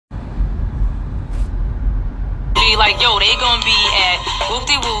be like, yo, they gonna be at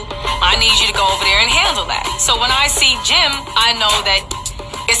whoop-de-whoop. I need you to go over there and handle that. So when I see Jim, I know that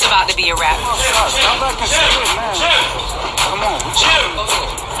it's about to be a wrap. Stop acting stupid, man. Come on, Jim.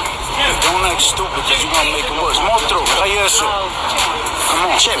 Don't act stupid because you're gonna make it worse. Monstruo, hay eso. Come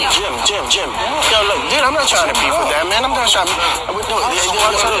on. Jim. Yo, look, dude, I'm not trying to beef with that, man. I'm not trying to. We're doing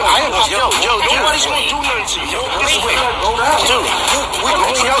Yo, nobody's gonna do nothing to you. This way. Dude, don't touch it. Yo,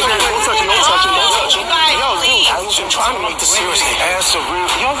 dude, I wasn't trying to make this seriously. Answer real.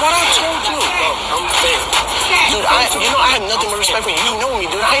 Yo, what I told you? Dude, I have nothing but respect for you. You know me,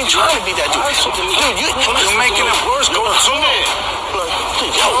 dude. I ain't trying to be that dude. Dude, you're making it worse. Go to me.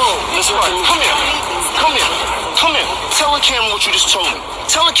 Yo, listen, come here. Tell the camera what you just told me.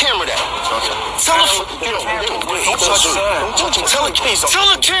 Tell the camera that. Tell the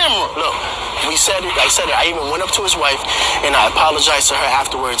camera. Look, we said it. I said it. I even went up to his wife and I apologized to her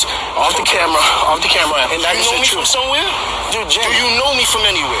afterwards. Off the camera. And that is the truth. Do you know me from somewhere? Dude, Jim. Do you know me from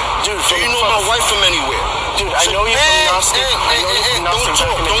anywhere? Dude, do you know my wife from anywhere? Dude, I know you from Nostra.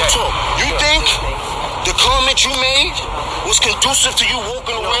 Don't talk. You think the comment you made was conducive to you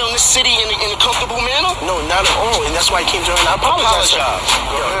walking around this city in a comfortable manner? No, not at all. And that's why I came to her and I apologize. Yo,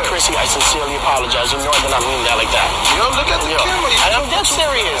 Chrissy, I sincerely apologize. You know that I mean that like that. Yo, look at the camera. I'm dead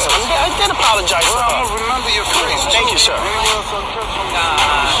serious. I did apologize. Well, I'm gonna remember your face. Thank you, sir.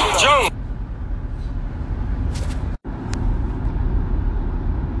 Joe.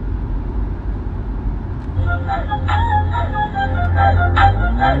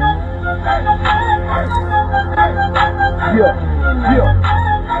 Yeah.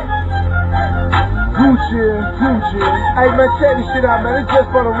 Gucci. Hey, man, check this shit out, man. It's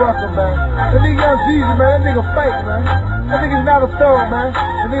just for the Russell, man. That nigga Young Jeezy, man. That nigga fake, man. That nigga's not a thug, man.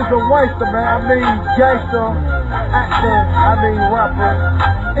 That nigga's a waster, man. I mean, gangster, actor, rapper.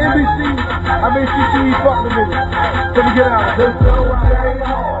 NBC, CTE, fuck the nigga. Let me get out. This is why I'm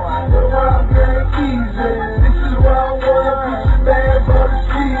hard. This is why I'm easy. This is why I wanna Gucci man for the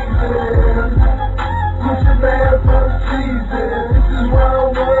season. Gucci man for the season. This is why I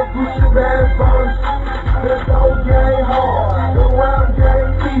wanna Gucci man for the season. This whole game hard. The wild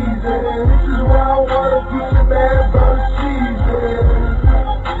game easy. This is why I wanna Gucci man for the season.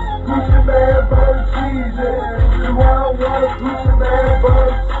 Gucci man for the season. This is why I wanna Gucci man for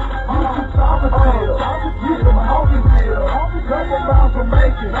the season. Gucci Thomas Hill. You some Hawkinsville. Couple miles from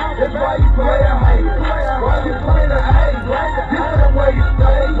Macon. That's why you play a hater. Why you play the hate? This ain't where you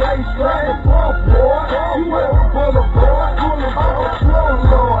stay. Straight the front, boy. You ever boulevard.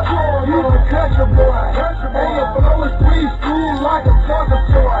 Lord. You the country boy. And your flow is preschool like a soccer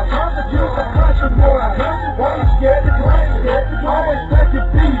toy. You the country boy. Why you scared to claim it? Always take your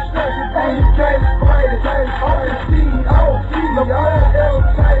piece. And you can't explain it. I'm the CEO. The brand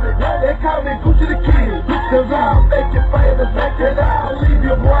entertainment. They call me Gucci the Kid. Cause I'll make you famous. And I'll leave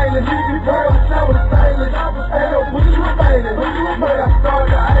you brainless. You burn the sound with stainless. Ain't no Gucci remaining. But I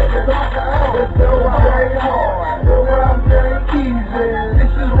started to hate it. Let's go I'm hard. I'm getting easy.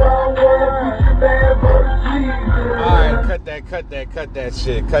 This is why I wanna Gucci man for the season. Alright, cut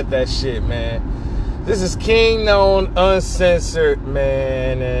that shit, man. This is King Known Uncensored,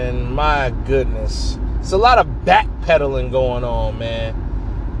 man, and my goodness. It's a lot of backpedaling going on, man.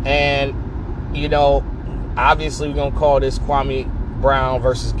 And, you know, obviously we're going to call this Kwame Brown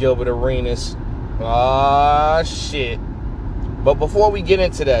versus Gilbert Arenas. Shit. But before we get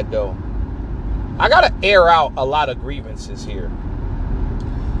into that, though, I got to air out a lot of grievances here.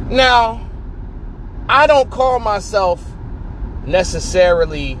 Now, I don't call myself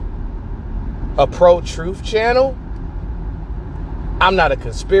necessarily a pro-truth channel. I'm not a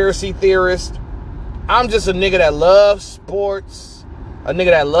conspiracy theorist. I'm just a nigga that loves sports, a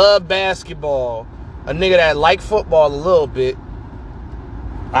nigga that loves basketball, a nigga that like football a little bit.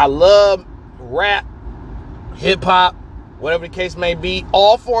 I love rap, hip-hop, whatever the case may be.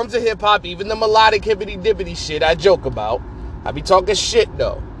 All forms of hip-hop, even the melodic hippity-dippity shit I joke about. I be talking shit,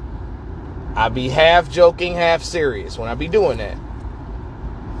 though. I be half joking, half serious when I be doing that.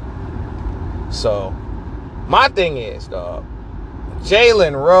 So, my thing is, dog,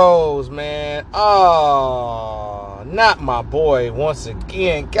 Jalen Rose, man. Oh, not my boy once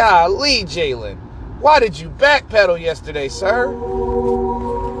again. Golly, Jalen. Why did you backpedal yesterday, sir?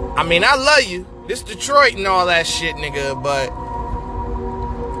 I mean, I love you. This Detroit and all that shit, nigga, but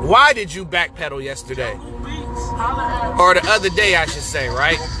why did you backpedal yesterday? Or the other day, I should say,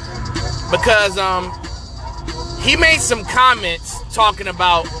 right? Because he made some comments talking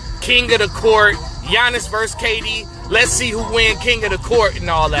about King of the Court, Giannis versus KD. Let's see who win King of the Court and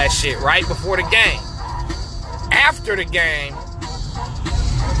all that shit, right? Before the game. After the game,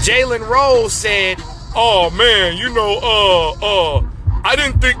 Jalen Rose said oh man, I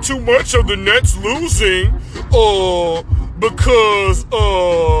didn't think too much of the Nets losing, because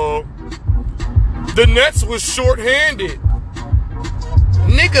the Nets was shorthanded.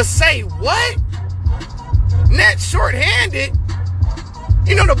 Nigga, say what? Nets shorthanded?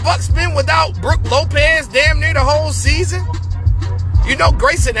 You know the Bucks been without Brook Lopez damn near the whole season? You know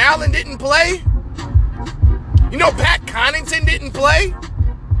Grayson Allen didn't play? You know Pat Connaughton didn't play?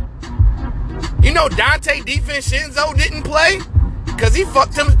 You know Dante DiVincenzo didn't play? Because he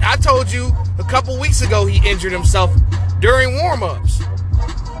fucked him. I told you a couple weeks ago he injured himself during warm-ups.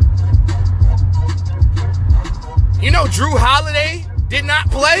 You know Drew Holiday did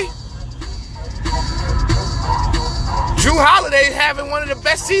not play? Drew Holiday having one of the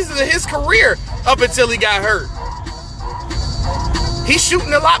best seasons of his career up until he got hurt. He's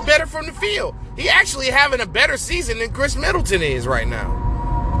shooting a lot better from the field. He actually having a better season than Chris Middleton is right now.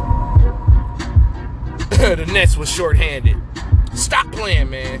 The Nets was shorthanded. Stop playing,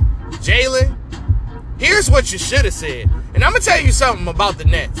 man. Jalen, here's what you should have said. And I'm going to tell you something about the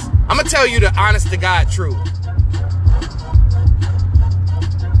Nets. I'm going to tell you the honest to God truth.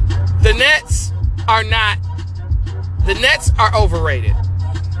 The Nets are overrated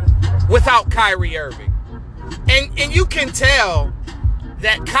without Kyrie Irving. And you can tell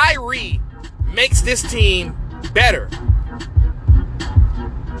that Kyrie makes this team better.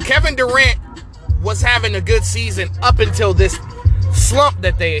 Kevin Durant was having a good season up until this slump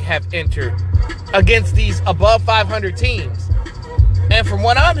that they have entered against these above 500 teams. And from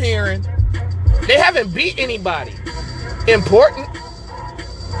what I'm hearing, they haven't beat anybody important.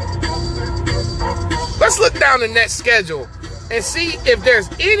 Let's look down the Nets schedule and see if there's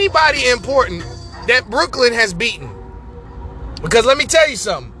anybody important that Brooklyn has beaten. Because let me tell you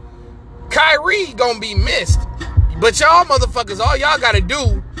something. Kyrie gonna be missed. But y'all motherfuckers, all y'all gotta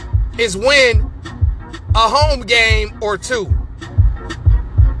do is win a home game or two.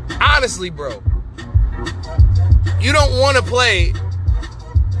 Honestly, bro. You don't want to play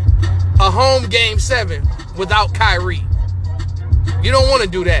a home game 7 without Kyrie. You don't want to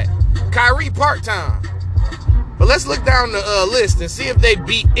do that. Kyrie part-time. But let's look down the list and see if they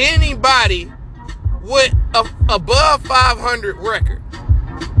beat anybody with a above 500 record.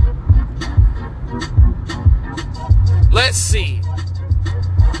 Let's see.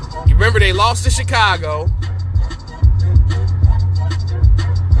 You remember they lost to Chicago.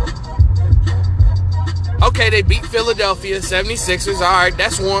 Okay, they beat Philadelphia 76ers. All right,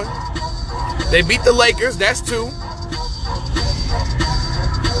 that's one. They beat the Lakers. That's two.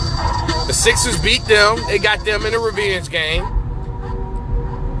 The Sixers beat them. They got them in a revenge game.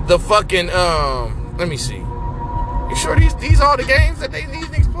 The fucking, let me see. You sure these are the games that these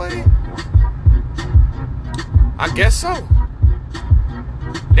niggas played? I guess so.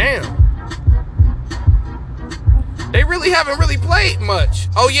 Damn. They really haven't really played much.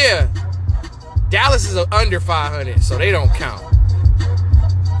 Oh, yeah. Dallas is under 500, so they don't count.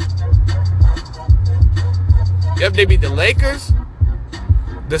 Yep, they beat the Lakers,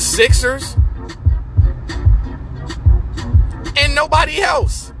 the Sixers, and nobody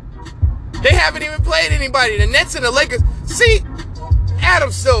else. They haven't even played anybody. The Nets and the Lakers. See,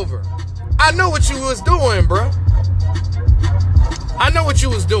 Adam Silver, I know what you was doing, bro. I know what you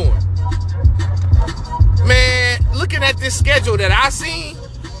was doing. Man, looking at this schedule that I seen,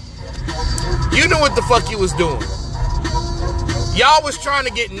 you knew what the fuck you was doing. Y'all was trying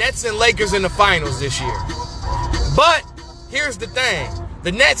to get Nets and Lakers in the finals this year. But here's the thing.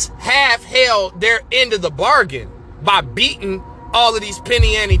 The Nets have held their end of the bargain by beating all of these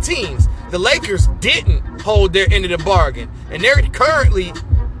penny ante teams. The Lakers didn't hold their end of the bargain. And they're currently,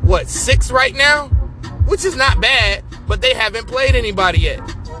 what, 6 right now? Which is not bad, but they haven't played anybody yet.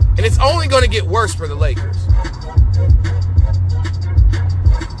 And it's only going to get worse for the Lakers.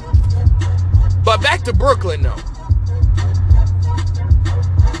 But back to Brooklyn, though.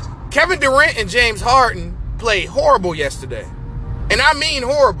 Kevin Durant and James Harden played horrible yesterday. And I mean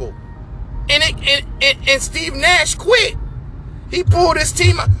horrible. And Steve Nash quit. He pulled his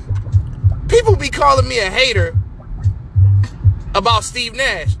team out. People be calling me a hater about Steve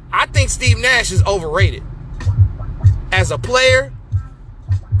Nash. I think Steve Nash is overrated. As a player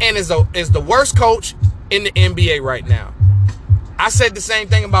and is the worst coach in the NBA right now. I said the same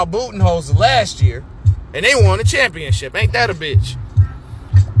thing about Budenholzer last year, and they won a championship. Ain't that a bitch?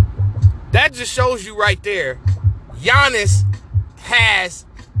 That just shows you right there, Giannis has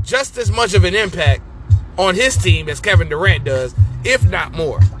just as much of an impact on his team as Kevin Durant does, if not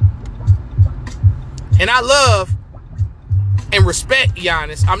more. And I love and respect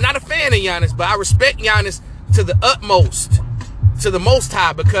Giannis. I'm not a fan of Giannis, but I respect Giannis to the utmost, to the most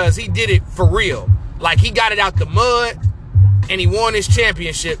high, because he did it for real. like he got it out the mud and he won his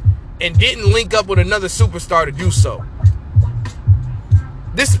championship and didn't link up with another superstar to do so.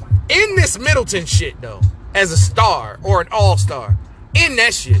 In this Middleton shit, though, as a star or an all-star, in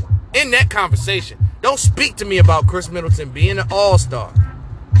that shit, in that conversation, don't speak to me about Chris Middleton being an all-star.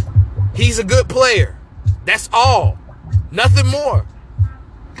 He's a good player. That's all. Nothing more.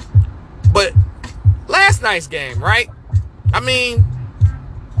 But last night's game, right? I mean,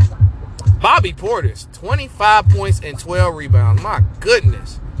 Bobby Portis, 25 points and 12 rebounds. My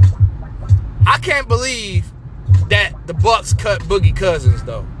goodness. I can't believe that the Bucks cut Boogie Cousins,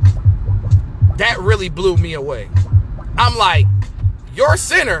 though. That really blew me away. I'm like, your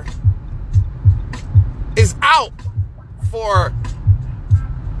center is out for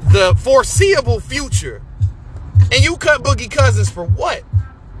the foreseeable future, and you cut Boogie Cousins for what?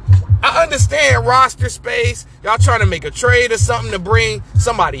 I understand roster space. Y'all trying to make a trade or something to bring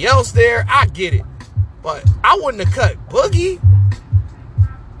somebody else there. I get it. But I wouldn't have cut Boogie.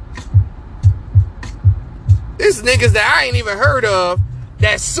 There's niggas that I ain't even heard of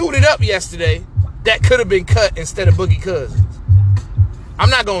that suited up yesterday that could have been cut instead of Boogie Cousins. I'm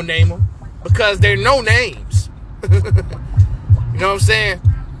not going to name them because they're no names. You know what I'm saying?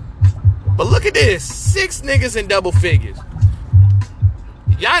 But look at this. 6 niggas in double figures.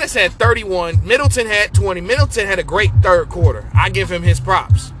 Giannis had 31. Middleton had 20. Middleton had a great third quarter. I give him his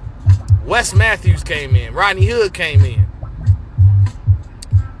props. Wes Matthews came in. Rodney Hood came in.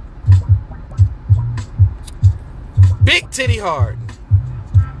 Big Titty Harden.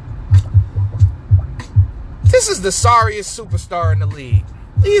 This is the sorriest superstar in the league.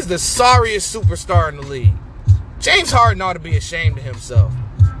 He is the sorriest superstar in the league. James Harden ought to be ashamed of himself.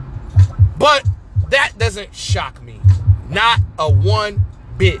 But that doesn't shock me. Not a one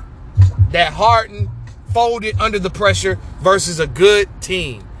bit. That Harden folded under the pressure versus a good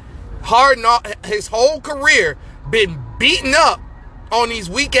team. Harden, his whole career, been beaten up on these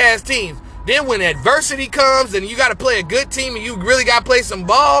weak-ass teams. Then when adversity comes and you got to play a good team and you really got to play some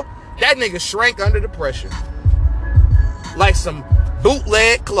ball, that nigga shrank under the pressure. Like some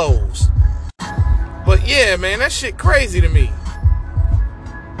bootleg clothes. But yeah, man, that shit crazy to me.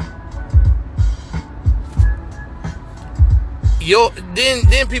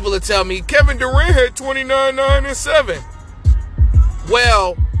 Then people will tell me Kevin Durant had 29, 9, and 7.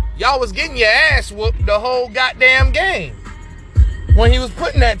 Well, y'all was getting your ass whooped the whole goddamn game. When he was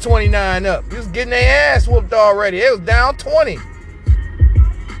putting that 29 up, he was getting their ass whooped already. It was down 20.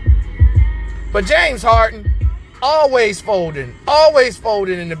 But James Harden, always folding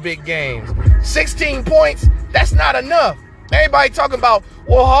in the big games. 16 points, that's not enough. Everybody talking about,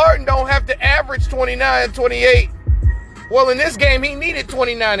 well, Harden don't have to average 29 and 28. Well, in this game, he needed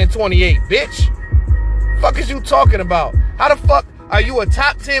 29 and 28, bitch. Fuck is you talking about? How the fuck are you a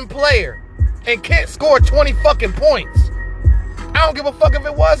top 10 player and can't score 20 fucking points? I don't give a fuck if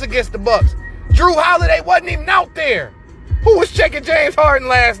it was against the Bucks. Drew Holiday wasn't even out there. Who was checking James Harden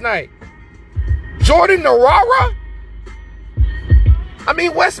last night? Jordan Narara? I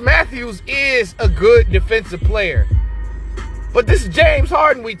mean, Wes Matthews is a good defensive player. But this is James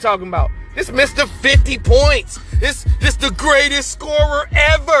Harden we talking about. This Mr. 50 points. This the greatest scorer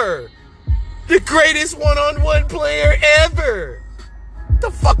ever. The greatest one-on-one player ever. Get the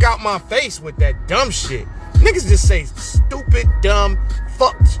fuck out my face with that dumb shit. Niggas just say stupid, dumb,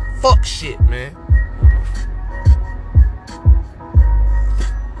 fuck shit, man.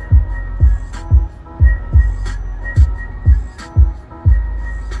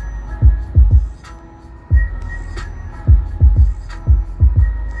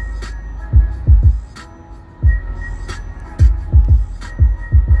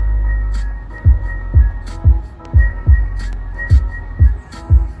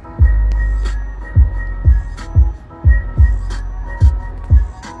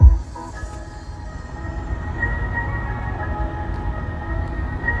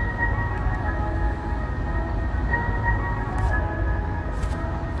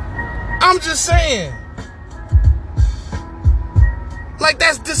 I'm just saying. Like,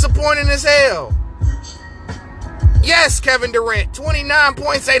 that's disappointing as hell. Yes, Kevin Durant, 29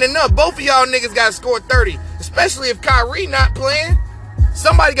 points ain't enough. Both of y'all niggas got to score 30. Especially if Kyrie not playing.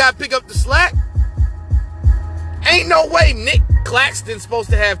 Somebody got to pick up the slack. Ain't no way Nick Claxton's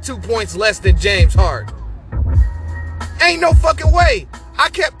supposed to have 2 points less than James Harden. Ain't no fucking way. I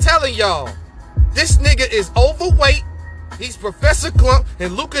kept telling y'all, this nigga is overweight. He's Professor Clump,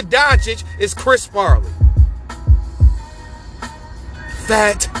 and Luka Doncic is Chris Farley.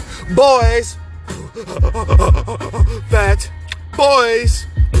 Fat boys. Fat boys.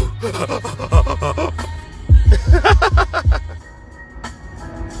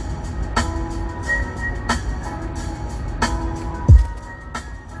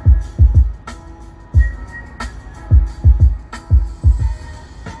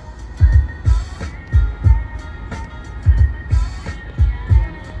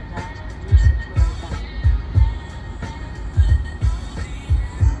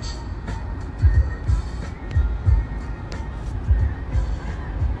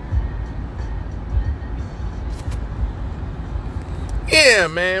 Yeah,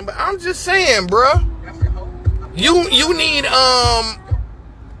 man. But I'm just saying, bro. You need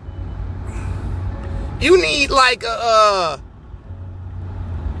like I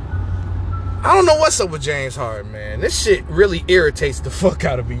don't know what's up with James Harden, man. This shit really irritates the fuck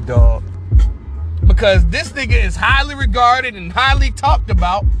out of me, dog. Because this nigga is highly regarded and highly talked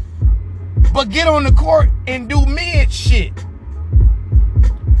about, but get on the court and do mid shit.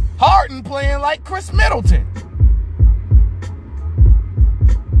 Harden playing like Chris Middleton.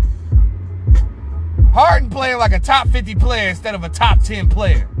 Harden playing like a top 50 player instead of a top 10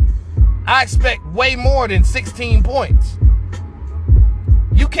 player. I expect way more than 16 points.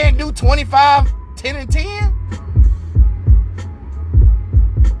 You can't do 25, 10, and 10?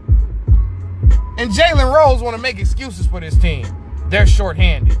 And Jalen Rose want to make excuses for this team. They're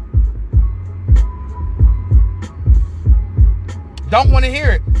shorthanded. Don't want to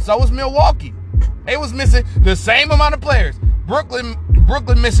hear it. So is Milwaukee. They was missing the same amount of players. Brooklyn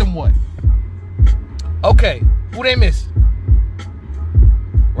missing what? Okay, who they missing?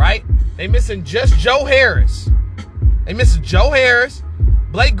 Right? They missing just Joe Harris. They missing Joe Harris.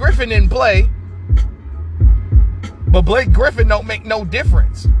 Blake Griffin didn't play. But Blake Griffin don't make no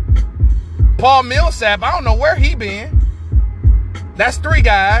difference. Paul Millsap, I don't know where he been. That's 3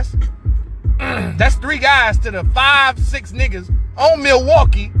 guys. That's 3 guys to the 5, 6 niggas on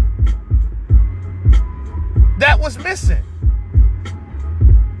Milwaukee that was missing.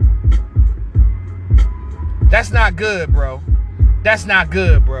 That's not good, bro. That's not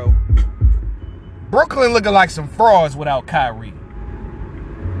good, bro. Brooklyn looking like some frauds without Kyrie.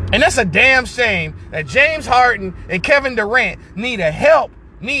 And that's a damn shame that James Harden and Kevin Durant need help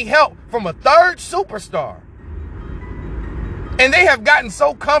from a third superstar. And they have gotten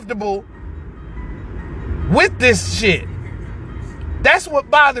so comfortable with this shit. That's what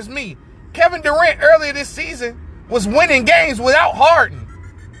bothers me. Kevin Durant earlier this season was winning games without Harden.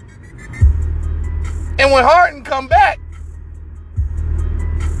 And when Harden come back,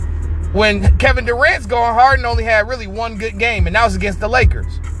 when Kevin Durant's gone, Harden only had really one good game, and that was against the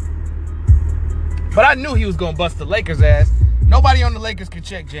Lakers. But I knew he was going to bust the Lakers' ass. Nobody on the Lakers could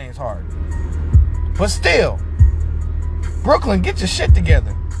check James Harden. But still, Brooklyn, get your shit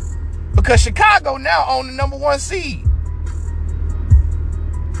together. Because Chicago now own the #1 seed.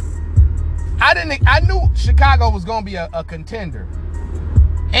 I knew Chicago was going to be a contender.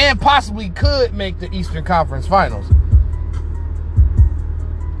 And possibly could make the Eastern Conference Finals.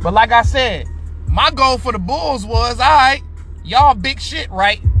 But like I said, my goal for the Bulls was, all right, y'all big shit,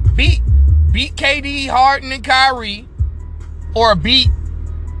 right? Beat KD, Harden, and Kyrie, or beat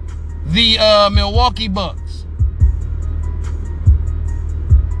the Milwaukee Bucks.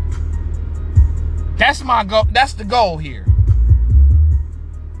 That's my goal. That's the goal here.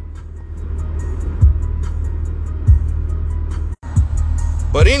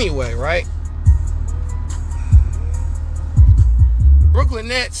 But anyway, right? Brooklyn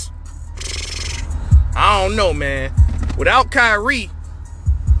Nets, I don't know, man. Without Kyrie,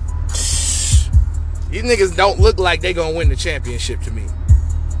 these niggas don't look like they gonna win the championship to me.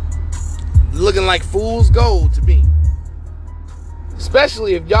 Looking like fool's gold to me.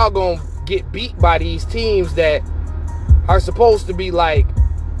 Especially if y'all gonna get beat by these teams that are supposed to be like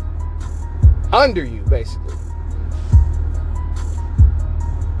under you, basically.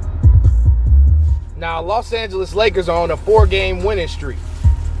 Now, Los Angeles Lakers are on a 4-game winning streak.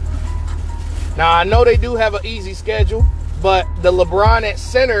 Now, I know they do have an easy schedule, but the LeBron at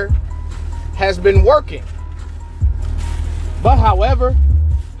center has been working. But, however,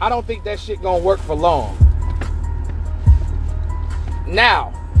 I don't think that shit gonna work for long.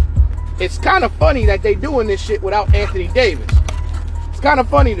 Now, it's kind of funny that they doing this shit without Anthony Davis. It's kind of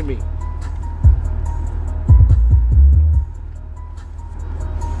funny to me.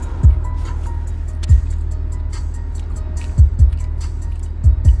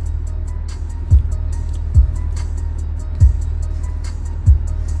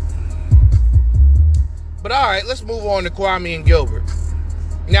 But all right, let's move on to Kwame and Gilbert.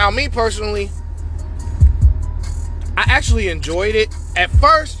 Now, me personally, I actually enjoyed it. At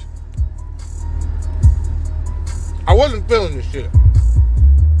first, I wasn't feeling this shit.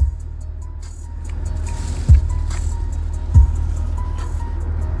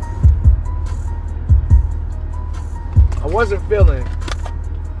 I wasn't feeling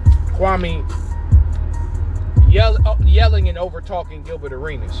Kwame yelling and over-talking Gilbert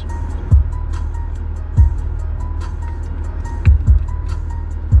Arenas.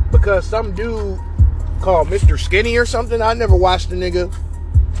 Because some dude called Mr. Skinny or something, I never watched the nigga.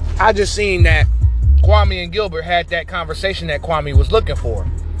 I just seen that Kwame and Gilbert had that conversation that Kwame was looking for.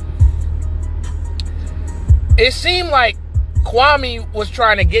 It seemed like Kwame was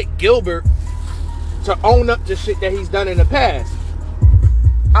trying to get Gilbert to own up to shit that he's done in the past.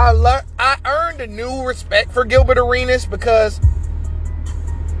 I earned a new respect for Gilbert Arenas because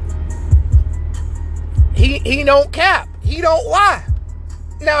he don't cap. He don't lie.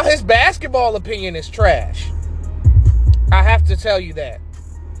 Now, his basketball opinion is trash. I have to tell you that.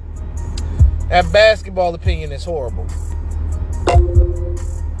 That basketball opinion is horrible.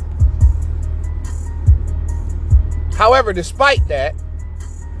 However, despite that,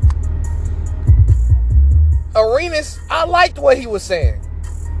 Arenas, I liked what he was saying.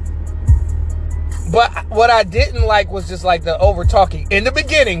 But what I didn't like was just like the over talking in the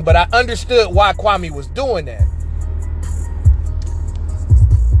beginning, but I understood why Kwame was doing that.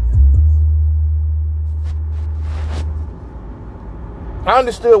 I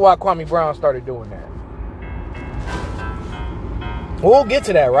understood why Kwame Brown started doing that. We'll get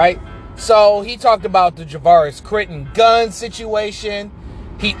to that, right? So he talked about the Javaris Critton gun situation.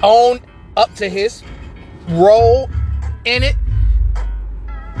 He owned up to his role in it.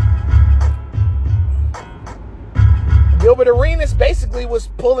 Gilbert Arenas basically was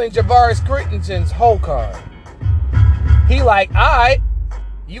pulling Javaris Crittenton's whole card. He like, all right,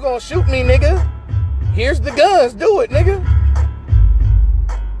 you gonna shoot me, nigga? Here's the guns, do it, nigga.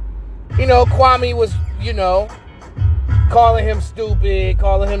 You know, Kwame was, calling him stupid,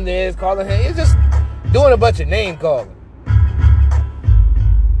 calling him this, calling him... He's just doing a bunch of name calling.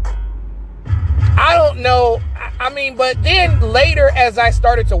 I don't know. But then later as I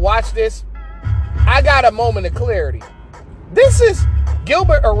started to watch this, I got a moment of clarity. This is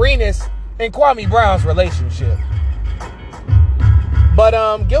Gilbert Arenas and Kwame Brown's relationship. But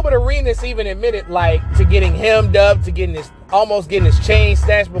Gilbert Arenas even admitted to getting hemmed up, to almost getting his chain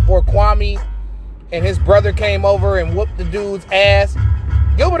snatched before Kwame and his brother came over and whooped the dude's ass.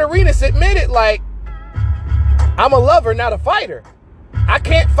 Gilbert Arenas admitted, I'm a lover, not a fighter. I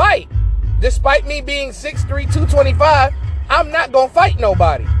can't fight. Despite me being 6'3", 225, I'm not gonna fight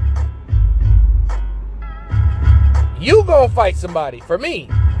nobody. You gonna fight somebody for me.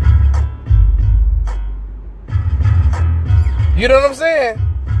 You know what I'm saying?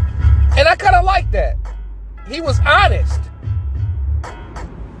 And I kind of like that. He was honest.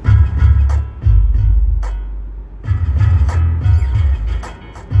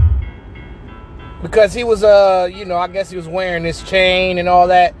 Because he was, I guess he was wearing this chain and all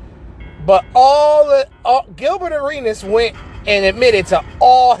that. But Gilbert Arenas went and admitted to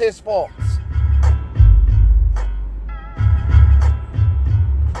all his faults.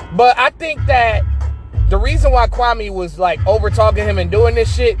 But I think that the reason why Kwame was over talking him and doing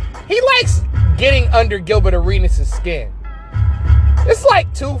this shit, he likes getting under Gilbert Arenas' skin. It's like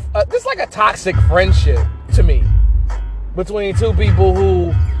a toxic friendship to me between two people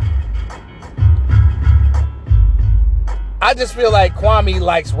who I just feel like Kwame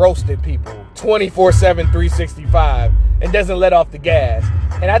likes roasting people 24/7, 365 and doesn't let off the gas.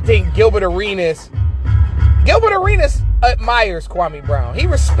 And I think Gilbert Arenas admires Kwame Brown. He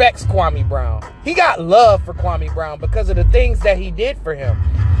respects Kwame Brown. He got love for Kwame Brown because of the things that he did for him.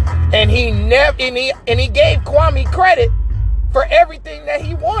 And he gave Kwame credit for everything that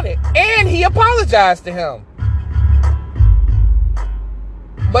he wanted. And he apologized to him.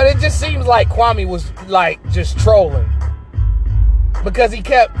 But it just seems like Kwame was just trolling. Because he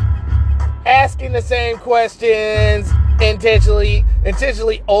kept asking the same questions, intentionally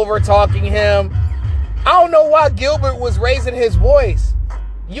over-talking him. I don't know why Gilbert was raising his voice.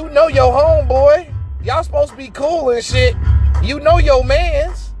 You know your homeboy. Y'all supposed to be cool and shit. You know your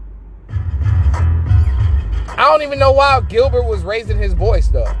mans. I don't even know why Gilbert was raising his voice,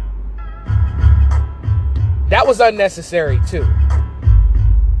 though. That was unnecessary, too.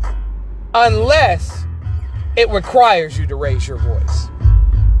 Unless it requires you to raise your voice.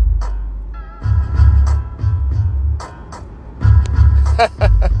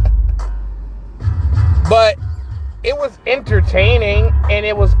 But it was entertaining, and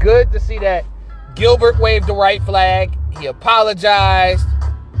it was good to see that Gilbert waved the right flag. He apologized.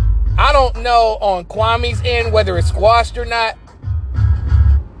 I don't know on Kwame's end whether it's squashed or not.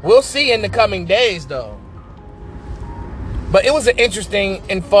 We'll see in the coming days, though. But it was an interesting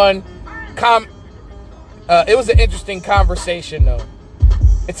and fun conversation, though.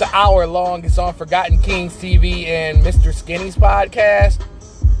 It's an hour long. It's on Forgotten Kings TV and Mr. Skinny's podcast.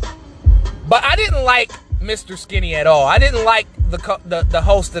 But I didn't like Mr. Skinny at all. I didn't like the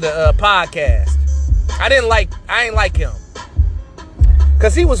host of the podcast. I ain't like him.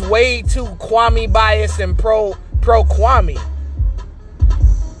 Because he was way too Kwame biased and pro Kwame.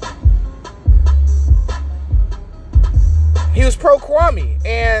 He was pro Kwame.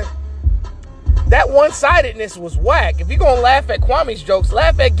 And that one-sidedness was whack. If you're going to laugh at Kwame's jokes,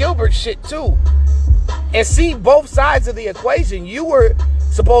 laugh at Gilbert's shit too. And see both sides of the equation. You were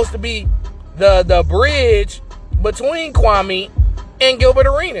supposed to be the bridge between Kwame and Gilbert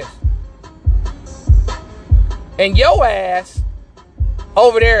Arenas. And your ass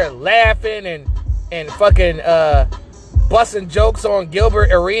over there laughing and fucking busting jokes on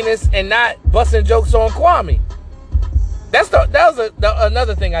Gilbert Arenas and not busting jokes on Kwame. That was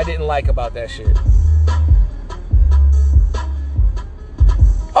another thing I didn't like about that shit.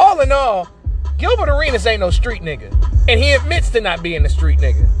 All in all, Gilbert Arenas ain't no street nigga. And he admits to not being a street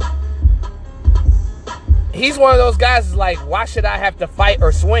nigga. He's one of those guys that's like, why should I have to fight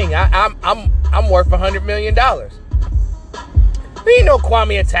or swing? I'm worth $100 million. You know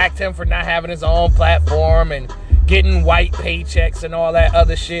Kwame attacked him for not having his own platform and getting white paychecks and all that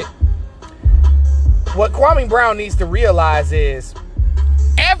other shit. What Kwame Brown needs to realize is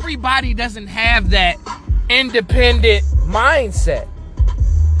everybody doesn't have that independent mindset.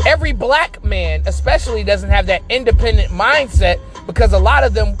 Every black man especially doesn't have that independent mindset because a lot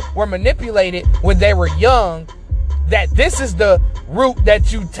of them were manipulated when they were young that this is the route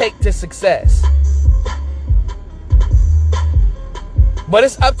that you take to success. But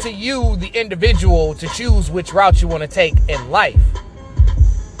it's up to you, the individual, to choose which route you want to take in life.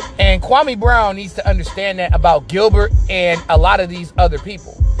 And Kwame Brown needs to understand that about Gilbert and a lot of these other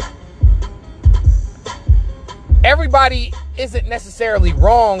people. Everybody isn't necessarily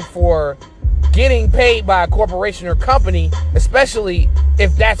wrong for getting paid by a corporation or company, especially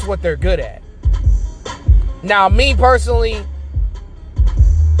if that's what they're good at. Now, me personally,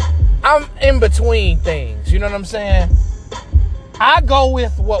 I'm in between things. You know what I'm saying? I go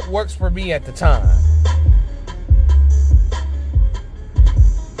with what works for me at the time.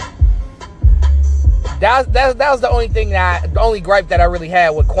 That was the only thing the only gripe that I really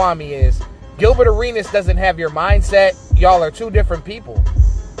had with Kwame is Gilbert Arenas doesn't have your mindset. Y'all are two different people.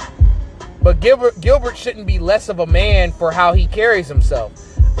 But Gilbert shouldn't be less of a man for how he carries himself.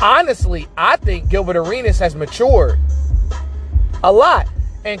 Honestly, I think Gilbert Arenas has matured a lot.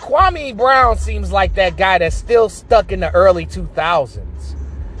 And Kwame Brown seems like that guy that's still stuck in the early 2000s.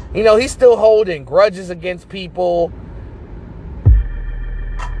 You know, he's still holding grudges against people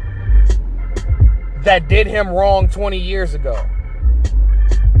that did him wrong 20 years ago.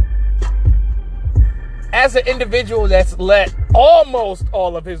 As an individual that's let almost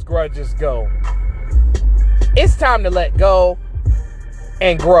all of his grudges go, it's time to let go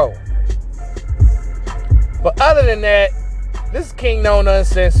and grow. But other than that, this is King Known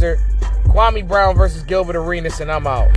Uncensored, Kwame Brown versus Gilbert Arenas, and I'm out.